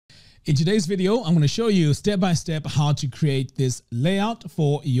In today's video, I'm going to show you step by step how to create this layout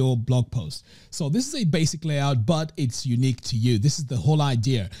for your blog post. So this is a basic layout, but it's unique to you. This is the whole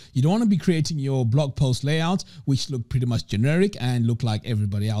idea. You don't want to be creating your blog post layout, which look pretty much generic and look like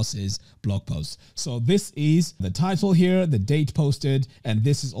everybody else's blog posts. So this is the title here, the date posted, and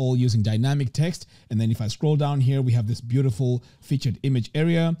this is all using dynamic text. And then if I scroll down here, we have this beautiful featured image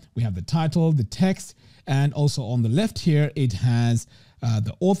area. We have the title, the text, and also on the left here, it has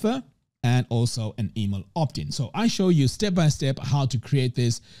the author and also an email opt-in. So I show you step by step how to create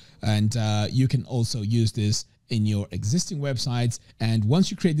this, and you can also use this in your existing websites. And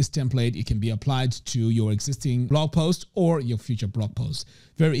once you create this template, it can be applied to your existing blog post or your future blog posts.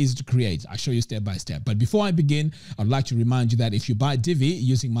 Very easy to create. I show you step by step. But before I begin, I'd like to remind you that if you buy Divi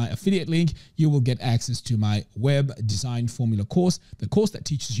using my affiliate link, you will get access to my web design formula course, the course that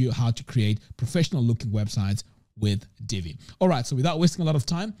teaches you how to create professional looking websites with Divi. All right, so without wasting a lot of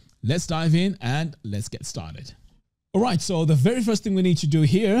time, let's dive in and let's get started. All right, so the very first thing we need to do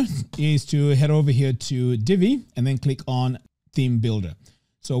here is to head over here to Divi and then click on Theme Builder.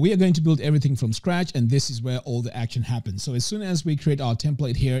 So we are going to build everything from scratch, and this is where all the action happens. So as soon as we create our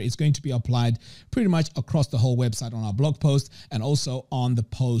template here, it's going to be applied pretty much across the whole website on our blog post and also on the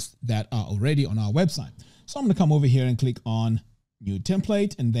posts that are already on our website. So I'm going to come over here and click on New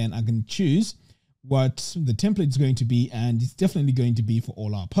Template, and then I can choose what the template is going to be, and it's definitely going to be for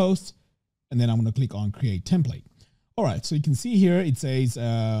all our posts. And then I'm going to click on Create Template. All right, so you can see here it says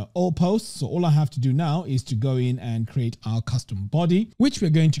all posts. So all I have to do now is to go in and create our custom body, which we're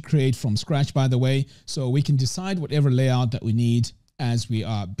going to create from scratch, by the way. So we can decide whatever layout that we need as we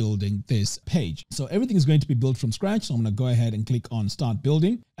are building this page. So everything is going to be built from scratch. So I'm going to go ahead and click on Start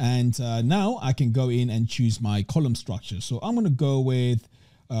Building. And now I can go in and choose my column structure. So I'm going to go with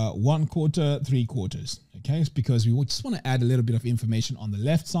 1/4, 3/4. Okay, it's because we just want to add a little bit of information on the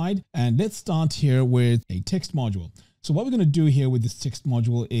left side. And let's start here with a text module. So what we're going to do here with this text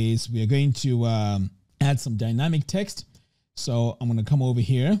module is we are going to add some dynamic text. So I'm going to come over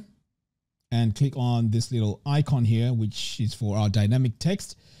here and click on this little icon here, which is for our dynamic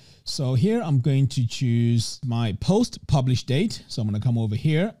text. So here I'm going to choose my post publish date. So I'm going to come over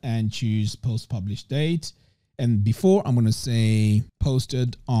here and choose post publish date. And before, I'm going to say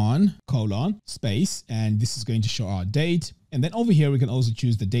posted on : space, and this is going to show our date. And then over here, we can also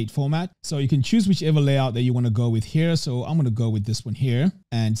choose the date format. So you can choose whichever layout that you want to go with here. So I'm going to go with this one here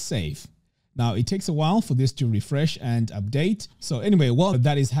and save. Now it takes a while for this to refresh and update. So anyway, while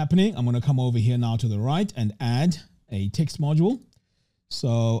that is happening, I'm going to come over here now to the right and add a text module.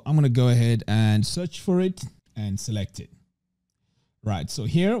 So I'm going to go ahead and search for it and select it. Right, so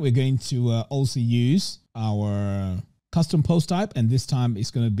here we're going to also use our custom post type, and this time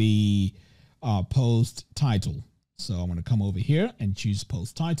it's going to be our post title. So I'm going to come over here and choose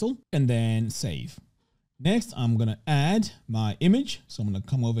post title and then save. Next, I'm going to add my image. So I'm going to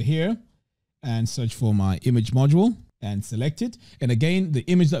come over here and search for my image module and select it. And again, the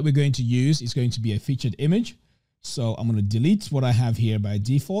image that we're going to use is going to be a featured image. So I'm going to delete what I have here by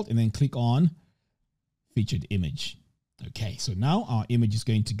default and then click on featured image. Okay, so now our image is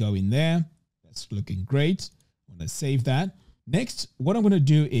going to go in there. That's looking great. I'm going to save that. Next, what I'm going to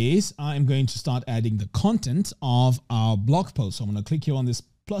do is I'm going to start adding the content of our blog post. So I'm going to click here on this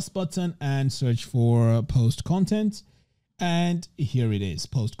plus button and search for post content. And here it is,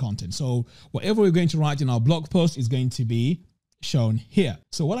 post content. So whatever we're going to write in our blog post is going to be shown here.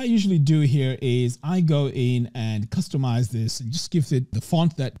 So what I usually do here is I go in and customize this and just give it the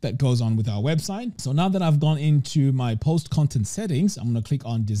font that goes on with our website. So now that I've gone into my post content settings, I'm going to click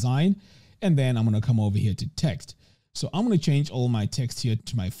on design, and then I'm going to come over here to text. So I'm going to change all my text here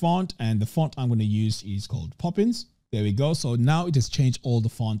to my font, and the font I'm going to use is called Poppins. There we go. So now it has changed all the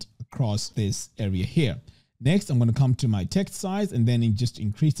font across this area here. Next, I'm going to come to my text size and then just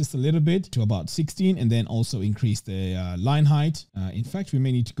increase this a little bit to about 16, and then also increase the line height. In fact, we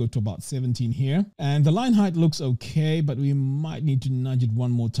may need to go to about 17 here. And the line height looks okay, but we might need to nudge it one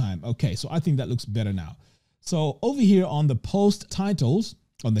more time. Okay, so I think that looks better now. So over here on the post titles,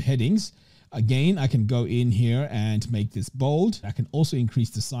 on the headings, again, I can go in here and make this bold. I can also increase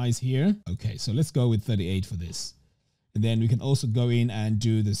the size here. Okay, so let's go with 38 for this. And then we can also go in and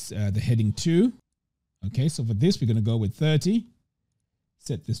do this, the heading 2. Okay, so for this, we're going to go with 30,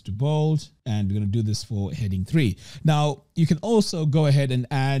 set this to bold, and we're going to do this for heading 3. Now, you can also go ahead and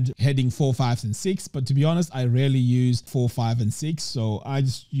add heading 4, 5, and 6, but to be honest, I rarely use 4, 5, and 6, so I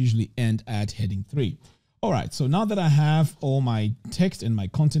just usually end at heading 3. All right, so now that I have all my text and my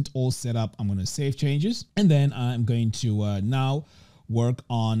content all set up, I'm going to save changes, and then I'm going to now work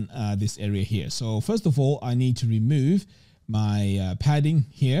on this area here. So first of all, I need to remove my padding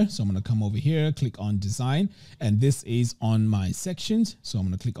here. So I'm going to come over here, click on design, and this is on my sections. So I'm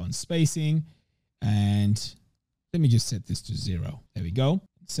going to click on spacing, and let me just set this to 0. There we go.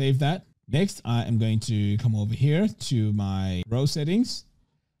 Save that. Next, I am going to come over here to my row settings.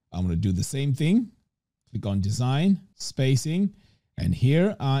 I'm going to do the same thing. Click on design, spacing, and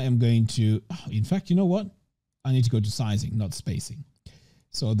here I am going to, in fact, you know what? I need to go to sizing, not spacing.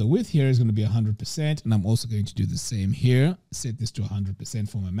 So the width here is going to be 100%, and I'm also going to do the same here. Set this to 100%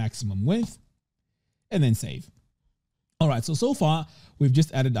 for my maximum width, and then save. All right, so far, we've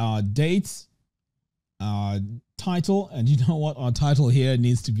just added our dates, our title, and you know what? Our title here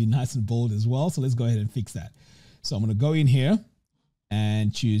needs to be nice and bold as well. So let's go ahead and fix that. So I'm going to go in here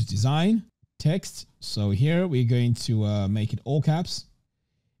and choose design, text. So here we're going to make it all caps,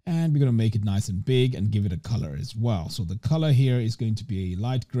 and we're going to make it nice and big and give it a color as well. So the color here is going to be a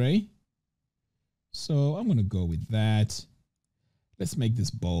light gray. So I'm going to go with that. Let's make this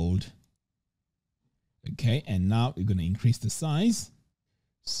bold. Okay, and now we're going to increase the size.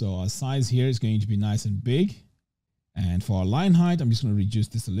 So our size here is going to be nice and big. And for our line height, I'm just going to reduce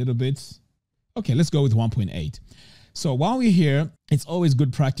this a little bit. Okay, let's go with 1.8. So while we're here, it's always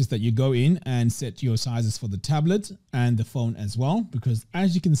good practice that you go in and set your sizes for the tablet and the phone as well, because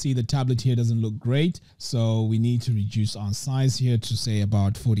as you can see, the tablet here doesn't look great. So we need to reduce our size here to say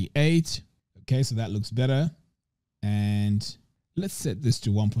about 48. Okay, so that looks better. And let's set this to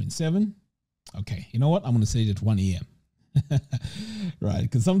 1.7. Okay, you know what? I'm going to set it at 1 EM. Right,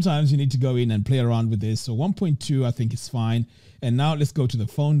 because sometimes you need to go in and play around with this. So 1.2 I think is fine. And now let's go to the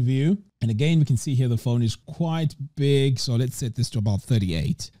phone view, and again we can see here the phone is quite big, so let's set this to about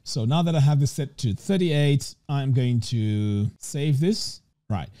 38. So now that I have this set to 38, I'm going to save this.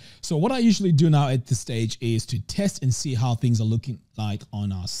 Right, so what I usually do now at this stage is to test and see how things are looking like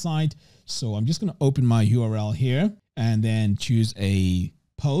on our site. So I'm just going to open my URL here and then choose a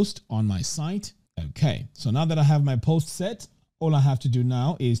post on my site. Okay, so now that I have my post set, all I have to do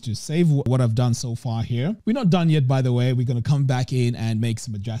now is to save what I've done so far here. We're not done yet, by the way. We're going to come back in and make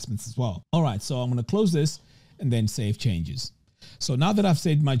some adjustments as well. All right, so I'm going to close this and then save changes. So now that I've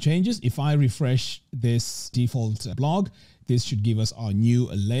saved my changes, if I refresh this default blog, this should give us our new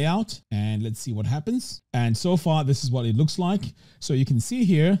layout, and let's see what happens. And so far, this is what it looks like. So you can see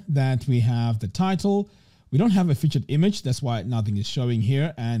here that we have the title. We don't have a featured image. That's why nothing is showing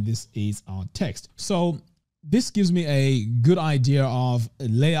here. And this is our text. So this gives me a good idea of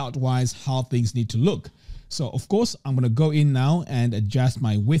layout wise how things need to look. So of course, I'm going to go in now and adjust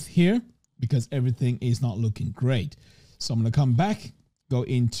my width here because everything is not looking great. So I'm going to come back, go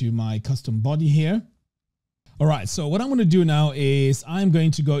into my custom body here. All right, so what I'm going to do now is I'm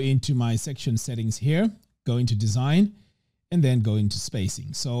going to go into my section settings here, go into design, and then go into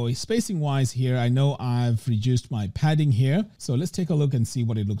spacing. So spacing wise here, I know I've reduced my padding here. So let's take a look and see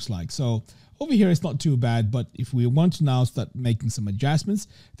what it looks like. So over here, it's not too bad, but if we want to now start making some adjustments,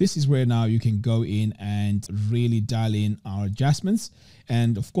 this is where now you can go in and really dial in our adjustments.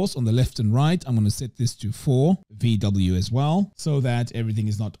 And of course, on the left and right, I'm going to set this to 4 VW as well, so that everything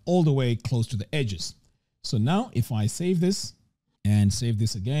is not all the way close to the edges. So now if I save this and save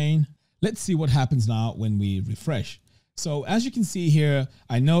this again, let's see what happens now when we refresh. So as you can see here,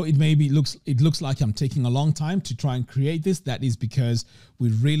 I know it looks like I'm taking a long time to try and create this. That is because we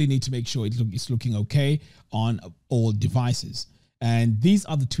really need to make sure it's looking okay on all devices. And these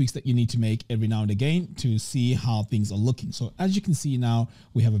are the tweaks that you need to make every now and again to see how things are looking. So as you can see now,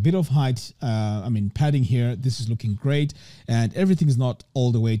 we have a bit of height, padding here. This is looking great. And everything is not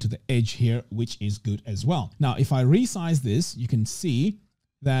all the way to the edge here, which is good as well. Now, if I resize this, you can see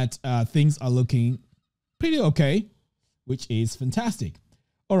that things are looking pretty okay, which is fantastic.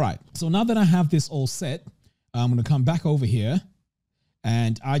 All right, so now that I have this all set, I'm going to come back over here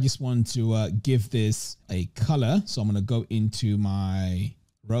and I just want to give this a color. So I'm going to go into my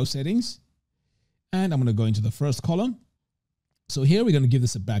row settings and I'm going to go into the first column. So here we're going to give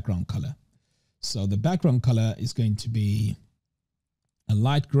this a background color. So the background color is going to be a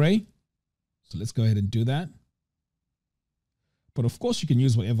light gray. So let's go ahead and do that. But of course, you can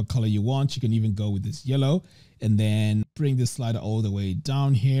use whatever color you want. You can even go with this yellow and then bring this slider all the way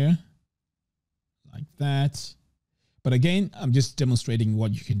down here like that. But again, I'm just demonstrating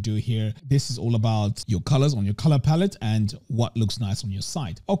what you can do here. This is all about your colors on your color palette and what looks nice on your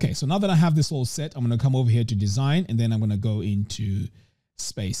site. Okay, so now that I have this all set, I'm going to come over here to design and then I'm going to go into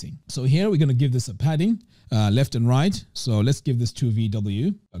spacing. So here we're going to give this a padding left and right. So let's give this 2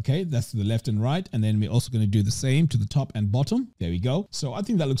 VW. Okay, that's to the left and right. And then we're also going to do the same to the top and bottom. There we go. So I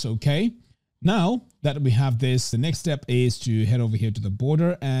think that looks okay. Now that we have this, the next step is to head over here to the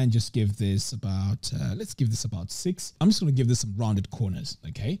border and just give this about, let's give this about 6. I'm just going to give this some rounded corners.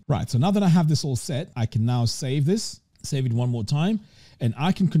 Okay. Right. So now that I have this all set, I can now save this, save it one more time, and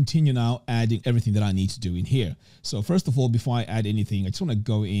I can continue now adding everything that I need to do in here. So first of all, before I add anything, I just want to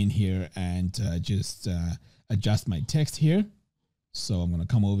go in here and just adjust my text here. So I'm going to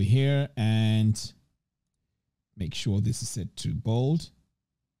come over here and make sure this is set to bold.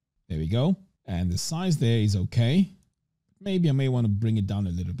 There we go. And the size there is okay. Maybe I may want to bring it down a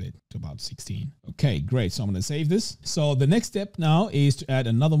little bit to about 16. Okay, great. So I'm going to save this. So the next step now is to add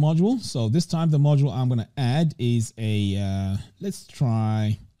another module. So this time the module I'm going to add is a, let's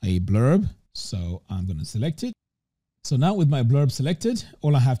try a blurb. So I'm going to select it. So now with my blurb selected,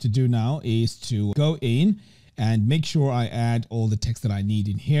 all I have to do now is to go in and make sure I add all the text that I need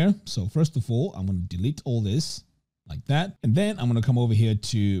in here. So first of all, I'm going to delete all this like that. And then I'm going to come over here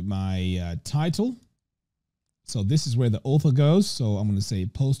to my title. So this is where the author goes. So I'm going to say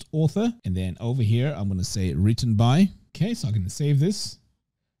post author. And then over here, I'm going to say written by. Okay, so I'm going to save this.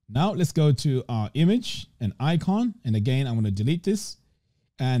 Now let's go to our image and icon. And again, I'm going to delete this.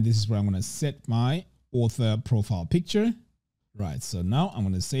 And this is where I'm going to set my author profile picture. Right, so now I'm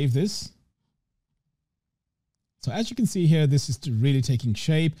going to save this. So as you can see here, this is really taking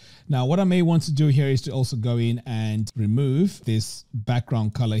shape. Now, what I may want to do here is to also go in and remove this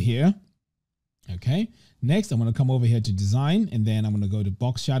background color here. Okay. Next, I'm going to come over here to design, and then I'm going to go to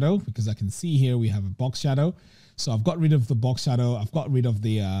box shadow, because I can see here we have a box shadow. So I've got rid of the box shadow. I've got rid of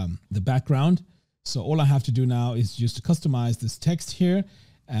the background. So all I have to do now is just to customize this text here.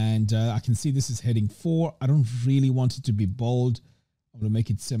 And I can see this is heading 4. I don't really want it to be bold. I'm going to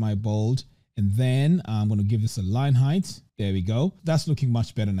make it semi-bold. And then I'm going to give this a line height. There we go. That's looking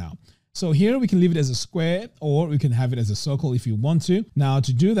much better now. So here we can leave it as a square, or we can have it as a circle if you want to. Now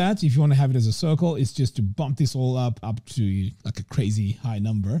to do that, if you want to have it as a circle, it's just to bump this all up to like a crazy high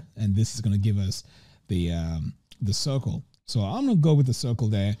number. And this is going to give us the circle. So I'm going to go with the circle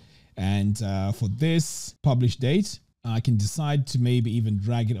there. And for this publish date, I can decide to maybe even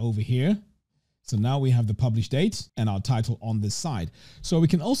drag it over here. So now we have the publish date and our title on this side. So we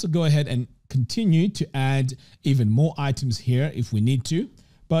can also go ahead and continue to add even more items here if we need to,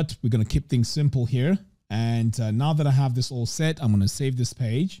 but we're going to keep things simple here. And now that I have this all set, I'm going to save this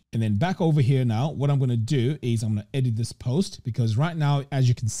page. And then back over here now, what I'm going to do is I'm going to edit this post, because right now, as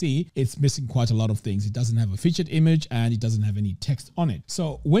you can see, it's missing quite a lot of things. It doesn't have a featured image and it doesn't have any text on it.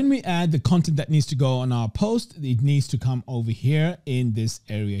 So when we add the content that needs to go on our post, it needs to come over here in this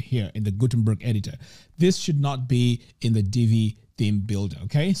area here in the Gutenberg editor. This should not be in the Divi Theme builder.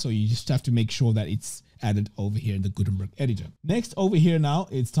 Okay, so you just have to make sure that it's added over here in the Gutenberg editor. Next, over here now,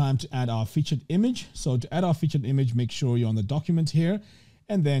 it's time to add our featured image. So to add our featured image, make sure you're on the document here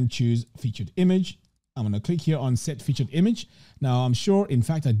and then choose featured image. I'm going to click here on set featured image. Now I'm sure, in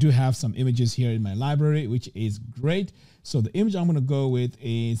fact, I do have some images here in my library, which is great. So the image I'm going to go with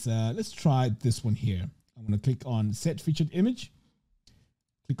is, let's try this one here. I'm going to click on set featured image,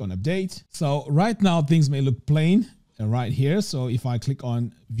 click on update. So right now things may look plain right here. So if I click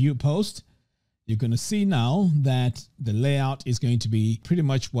on view post, you're going to see now that the layout is going to be pretty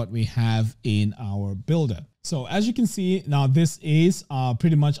much what we have in our builder. So as you can see now, this is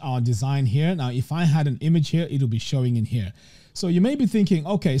pretty much our design here. Now, if I had an image here, it'll be showing in here. So you may be thinking,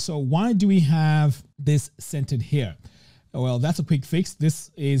 okay, so why do we have this centered here? Well, that's a quick fix. This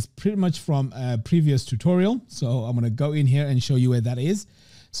is pretty much from a previous tutorial. So I'm going to go in here and show you where that is.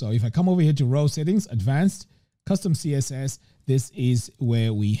 So if I come over here to row settings, advanced, custom CSS, this is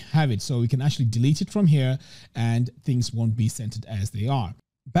where we have it. So we can actually delete it from here and things won't be centered as they are.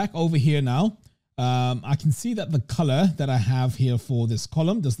 Back over here now, I can see that the color that I have here for this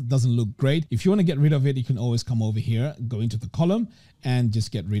column doesn't look great. If you want to get rid of it, you can always come over here, go into the column and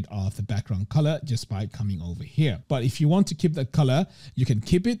just get rid of the background color just by coming over here. But if you want to keep that color, you can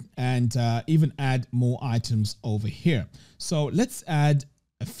keep it and even add more items over here. So let's add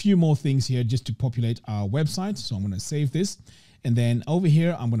a few more things here just to populate our website. So I'm going to save this. And then over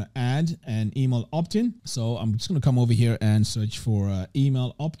here, I'm going to add an email opt-in. So I'm just going to come over here and search for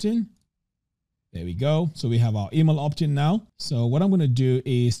email opt-in. There we go. So we have our email opt-in now. So what I'm going to do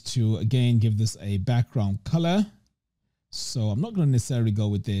is to, again, give this a background color. So I'm not going to necessarily go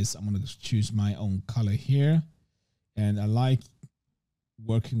with this. I'm going to choose my own color here. And I like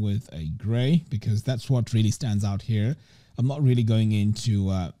working with a gray because that's what really stands out here. I'm not really going in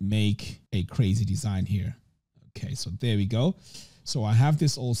to make a crazy design here. Okay, so there we go. So I have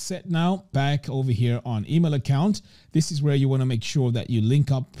this all set now. Back over here on email account, this is where you want to make sure that you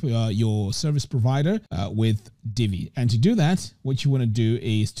link up your service provider with Divi. And to do that, what you want to do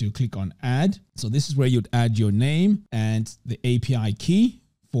is to click on add. So this is where you'd add your name and the API key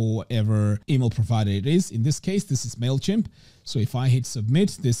for whatever email provider it is. In this case, this is MailChimp. So if I hit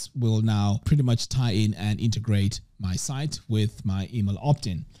submit, this will now pretty much tie in and integrate my site with my email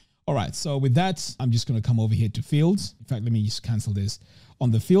opt-in. All right, so with that, I'm just going to come over here to fields. In fact, let me just cancel this.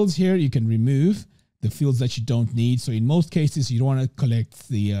 On the fields here, you can remove the fields that you don't need. So in most cases, you don't want to collect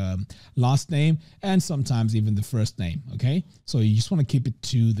the last name and sometimes even the first name, okay? So you just want to keep it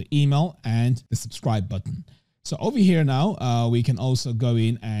to the email and the subscribe button. So over here now, we can also go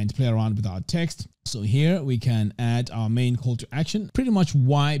in and play around with our text. So here we can add our main call to action, pretty much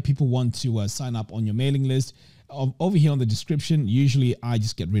why people want to sign up on your mailing list. Over here on the description, usually I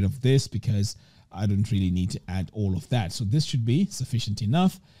just get rid of this because I don't really need to add all of that. So this should be sufficient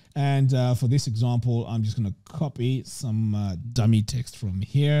enough. And for this example, I'm just going to copy some dummy text from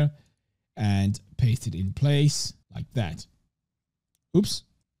here and paste it in place like that. Oops,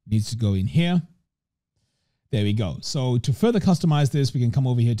 needs to go in here. There we go. So to further customize this, we can come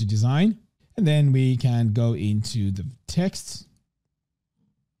over here to design and then we can go into the text.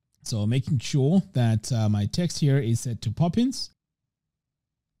 So making sure that my text here is set to Poppins.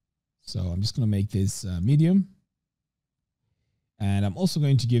 So I'm just going to make this medium. And I'm also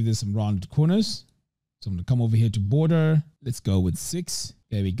going to give this some rounded corners. So I'm going to come over here to border. Let's go with 6.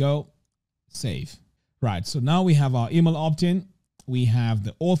 There we go. Save. Right. So now we have our email opt-in. We have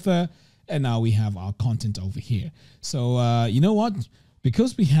the author. And now we have our content over here. So you know what?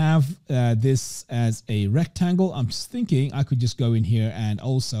 Because we have this as a rectangle, I'm just thinking I could just go in here and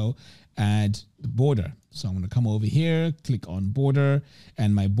also add the border. So I'm going to come over here, click on border,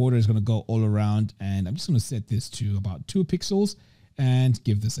 and my border is going to go all around. And I'm just going to set this to about 2 pixels and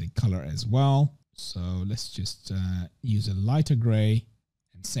give this a color as well. So let's just use a lighter gray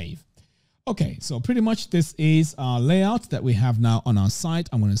and save. Okay, so pretty much this is our layout that we have now on our site.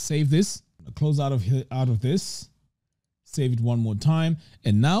 I'm going to save this, close out of this, save it one more time.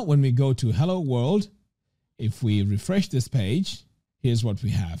 And now when we go to Hello World, if we refresh this page, here's what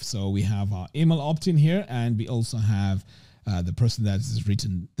we have. So we have our email opt-in here, and we also have the person that has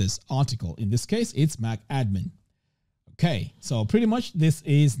written this article. In this case, it's Mac Admin. Okay, so pretty much this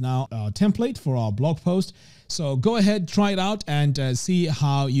is now our template for our blog post. So go ahead, try it out and see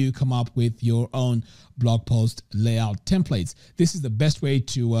how you come up with your own blog post layout templates. This is the best way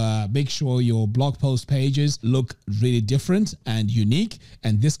to make sure your blog post pages look really different and unique.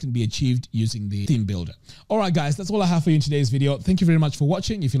 And this can be achieved using the theme builder. All right, guys, that's all I have for you in today's video. Thank you very much for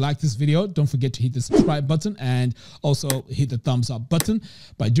watching. If you like this video, don't forget to hit the subscribe button and also hit the thumbs up button.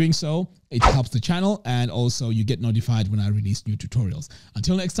 By doing so, it helps the channel and also you get notified when I release new tutorials.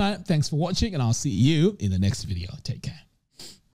 Until next time, thanks for watching and I'll see you in the next video. Take care.